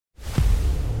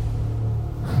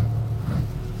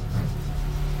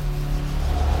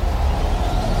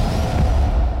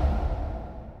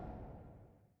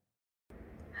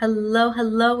Hello,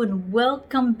 and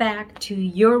welcome back to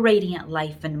your Radiant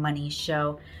Life and Money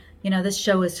show. This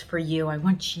show is for you. I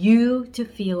want you to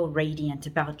feel radiant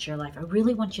about your life. I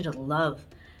really want you to love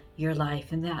your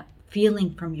life and that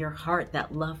feeling from your heart,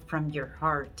 that love from your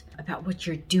heart about what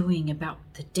you're doing, about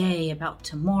today, about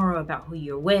tomorrow, about who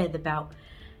you're with, about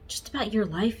your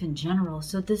life in general.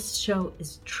 So this show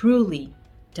is truly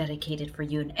dedicated for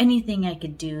you, and anything I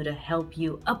could do to help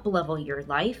you up-level your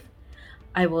life,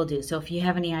 I will do. So if you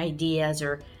have any ideas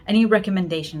or any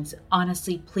recommendations,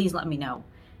 honestly, please let me know.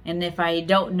 And if I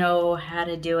don't know how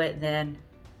to do it, then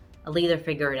I'll either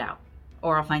figure it out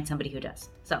or I'll find somebody who does.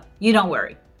 So you don't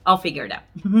worry, I'll figure it out.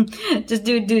 Just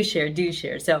do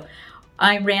share. So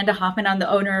I'm Randa Hoffman. I'm the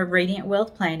owner of Radiant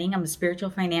Wealth Planning. I'm a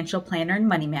spiritual financial planner and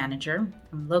money manager.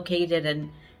 I'm located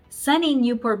in sunny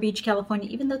Newport Beach, California,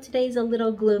 even though today's a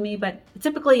little gloomy, but it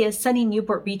typically is sunny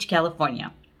Newport Beach,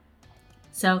 California.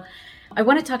 So I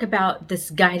want to talk about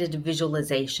this guided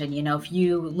visualization. If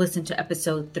you listen to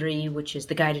episode 3, which is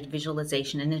the guided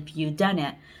visualization, and if you've done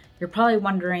it, you're probably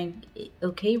wondering,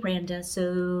 okay, Randa,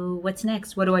 so what's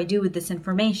next? What do I do with this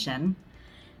information?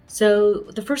 So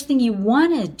the first thing you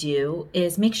want to do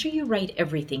is make sure you write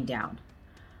everything down.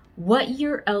 What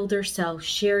your elder self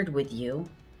shared with you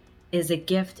is a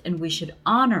gift, and we should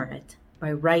honor it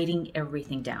by writing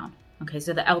everything down. Okay,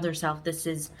 so the elder self, this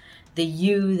is the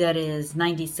you that is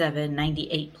 97,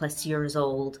 98 plus years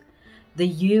old, the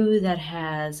you that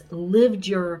has lived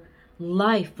your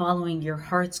life following your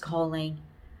heart's calling,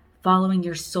 following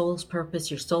your soul's purpose,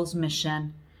 your soul's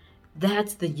mission.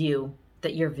 That's the you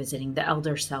that you're visiting, the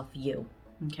elder self you.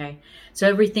 Okay, so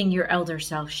everything your elder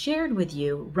self shared with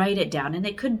you, write it down. And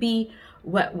it could be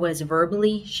what was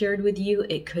verbally shared with you.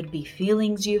 It could be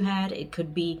feelings you had. It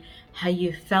could be how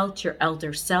you felt your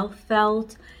elder self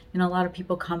felt. A lot of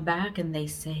people come back and they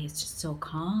say, it's just so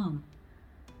calm.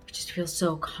 I just feel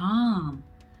so calm.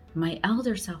 My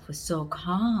elder self was so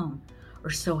calm, or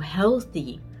so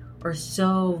healthy, or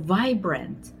so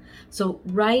vibrant. So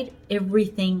write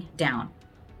everything down.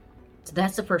 So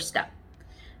that's the first step.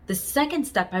 The second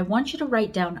step, I want you to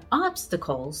write down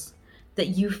obstacles that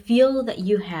you feel that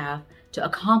you have to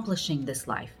accomplishing this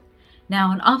life.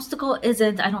 Now, an obstacle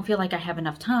isn't, I don't feel like I have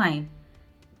enough time.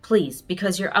 Please,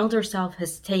 because your elder self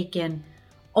has taken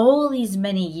all these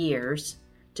many years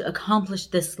to accomplish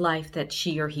this life that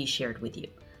she or he shared with you.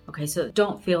 Okay, so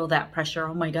don't feel that pressure.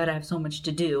 Oh my God, I have so much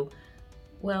to do.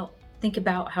 Well, think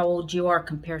about how old you are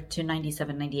compared to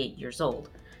 97, 98 years old.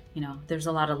 There's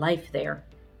a lot of life there.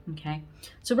 Okay,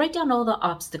 so write down all the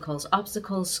obstacles.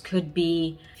 Obstacles could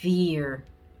be fear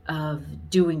of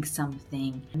doing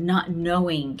something, not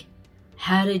knowing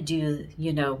how to do,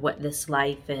 what this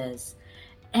life is.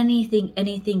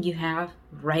 Anything you have,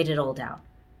 write it all down.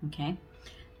 Okay.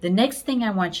 The next thing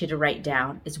I want you to write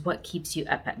down is what keeps you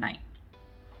up at night.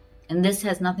 And this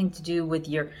has nothing to do with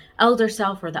your elder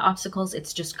self or the obstacles.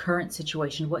 It's just current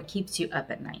situation. What keeps you up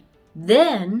at night?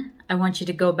 Then I want you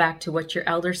to go back to what your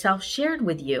elder self shared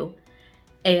with you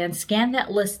and scan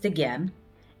that list again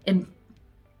and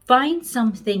find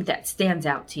something that stands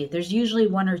out to you. There's usually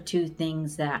one or two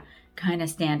things that kind of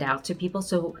stand out to people.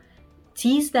 So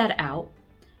tease that out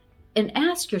and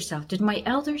ask yourself, did my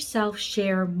elder self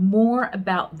share more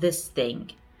about this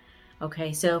thing?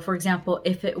 Okay, so for example,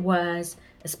 if it was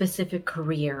a specific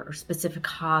career or specific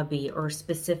hobby or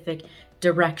specific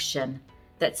direction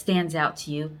that stands out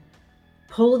to you,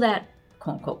 pull that,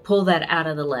 quote unquote, pull that out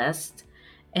of the list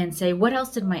and say, what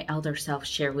else did my elder self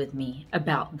share with me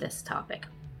about this topic?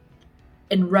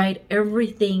 And write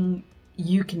everything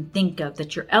you can think of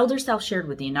that your elder self shared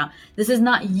with you. Now, this is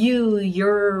not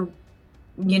your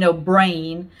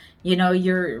brain,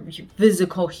 your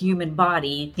physical human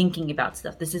body thinking about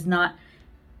stuff. This is not,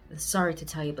 sorry to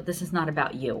tell you, but this is not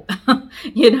about you.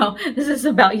 This is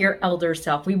about your elder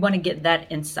self. We want to get that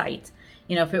insight.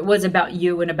 If it was about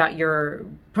you and about your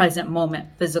present moment,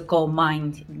 physical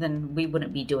mind, then we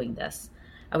wouldn't be doing this.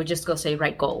 I would just go say,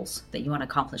 write goals that you want to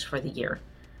accomplish for the year.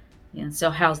 So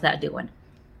how's that doing?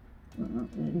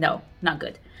 No, not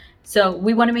good. So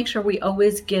we want to make sure we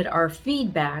always get our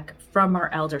feedback from our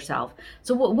elder self.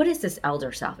 So what is this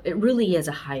elder self? It really is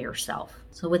a higher self.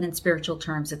 So within spiritual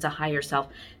terms, it's a higher self.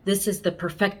 This is the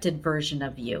perfected version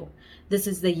of you. This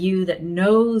is the you that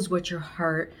knows what your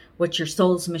heart, what your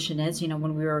soul's mission is.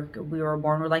 When we were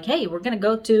born, we're like, hey, we're going to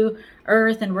go to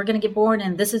Earth and we're going to get born,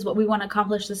 and this is what we want to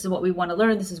accomplish. This is what we want to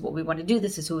learn. This is what we want to do.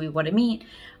 This is who we want to meet.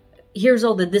 Here's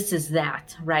all the this is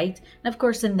that, right? And of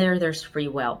course, in there's free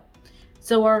will.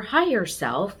 So our higher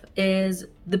self is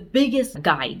the biggest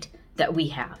guide that we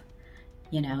have,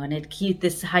 and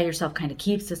this higher self kind of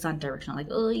keeps us on direction. Like,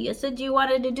 oh, you said you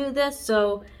wanted to do this,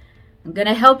 so I'm going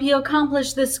to help you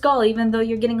accomplish this goal, even though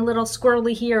you're getting a little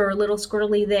squirrely here or a little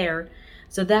squirrely there.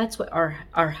 So that's what our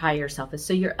higher self is.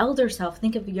 So your elder self,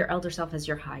 think of your elder self as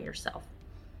your higher self.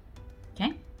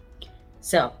 Okay?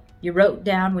 So you wrote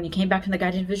down, when you came back from the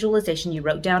guided visualization, you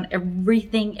wrote down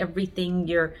everything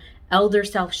your elder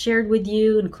self shared with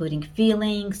you, including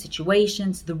feelings,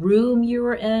 situations, the room you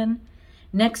were in.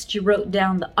 Next, you wrote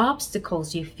down the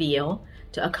obstacles you feel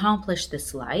to accomplish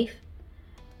this life.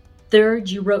 Third,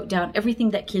 you wrote down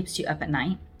everything that keeps you up at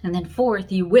night. And then fourth,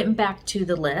 you went back to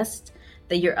the list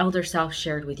that your elder self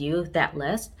shared with you, that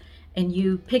list, and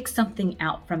you pick something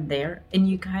out from there, and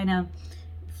you kind of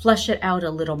flesh it out a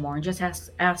little more and just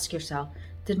ask yourself,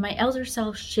 did my elder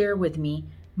self share with me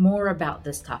more about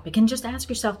this topic? And just ask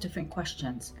yourself different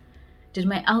questions. Did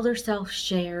my elder self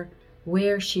share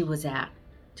where she was at?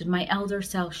 Did my elder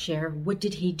self share what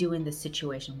did he do in this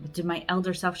situation? Did my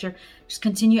elder self share? Just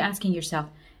continue asking yourself.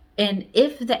 And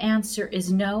if the answer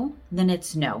is no, then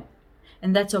it's no.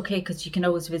 And that's okay, because you can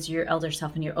always visit your elder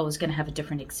self, and you're always going to have a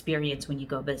different experience when you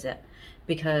go visit,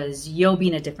 because you'll be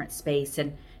in a different space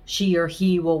and she or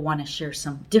he will want to share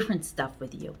some different stuff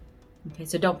with you. Okay,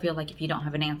 so don't feel like if you don't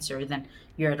have an answer, then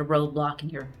you're at a roadblock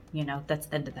and that's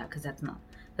the end of that, because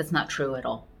that's not true at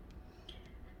all.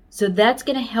 So that's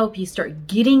going to help you start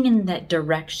getting in that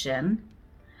direction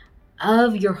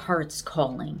of your heart's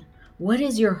calling. What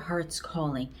is your heart's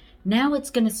calling? Now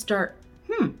it's going to start,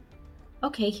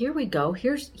 okay, here we go.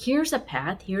 Here's a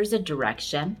path. Here's a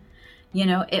direction.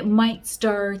 It might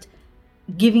start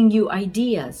giving you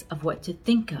ideas of what to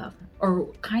think of, or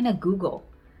kind of Google.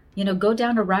 Go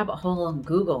down a rabbit hole on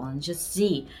Google and just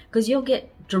see, because you'll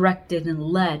get directed and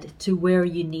led to where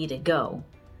you need to go.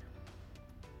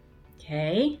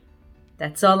 Okay,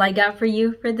 that's all I got for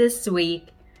you for this week.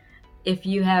 If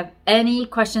you have any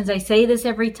questions, I say this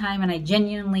every time and I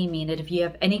genuinely mean it. If you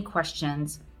have any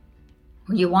questions,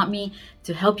 or you want me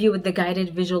to help you with the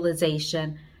guided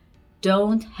visualization,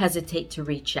 don't hesitate to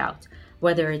reach out.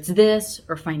 Whether it's this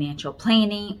or financial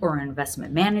planning or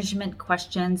investment management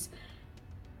questions,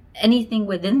 anything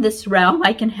within this realm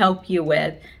I can help you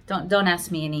with. Don't ask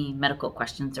me any medical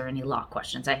questions or any law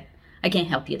questions. I can't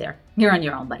help you there. You're on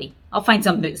your own, buddy. I'll find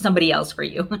somebody else for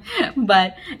you.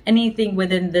 But anything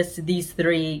within these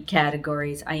three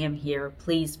categories, I am here.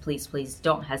 Please, please, please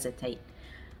don't hesitate.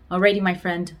 Alrighty, my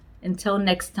friend. Until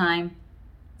next time,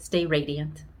 stay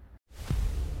radiant.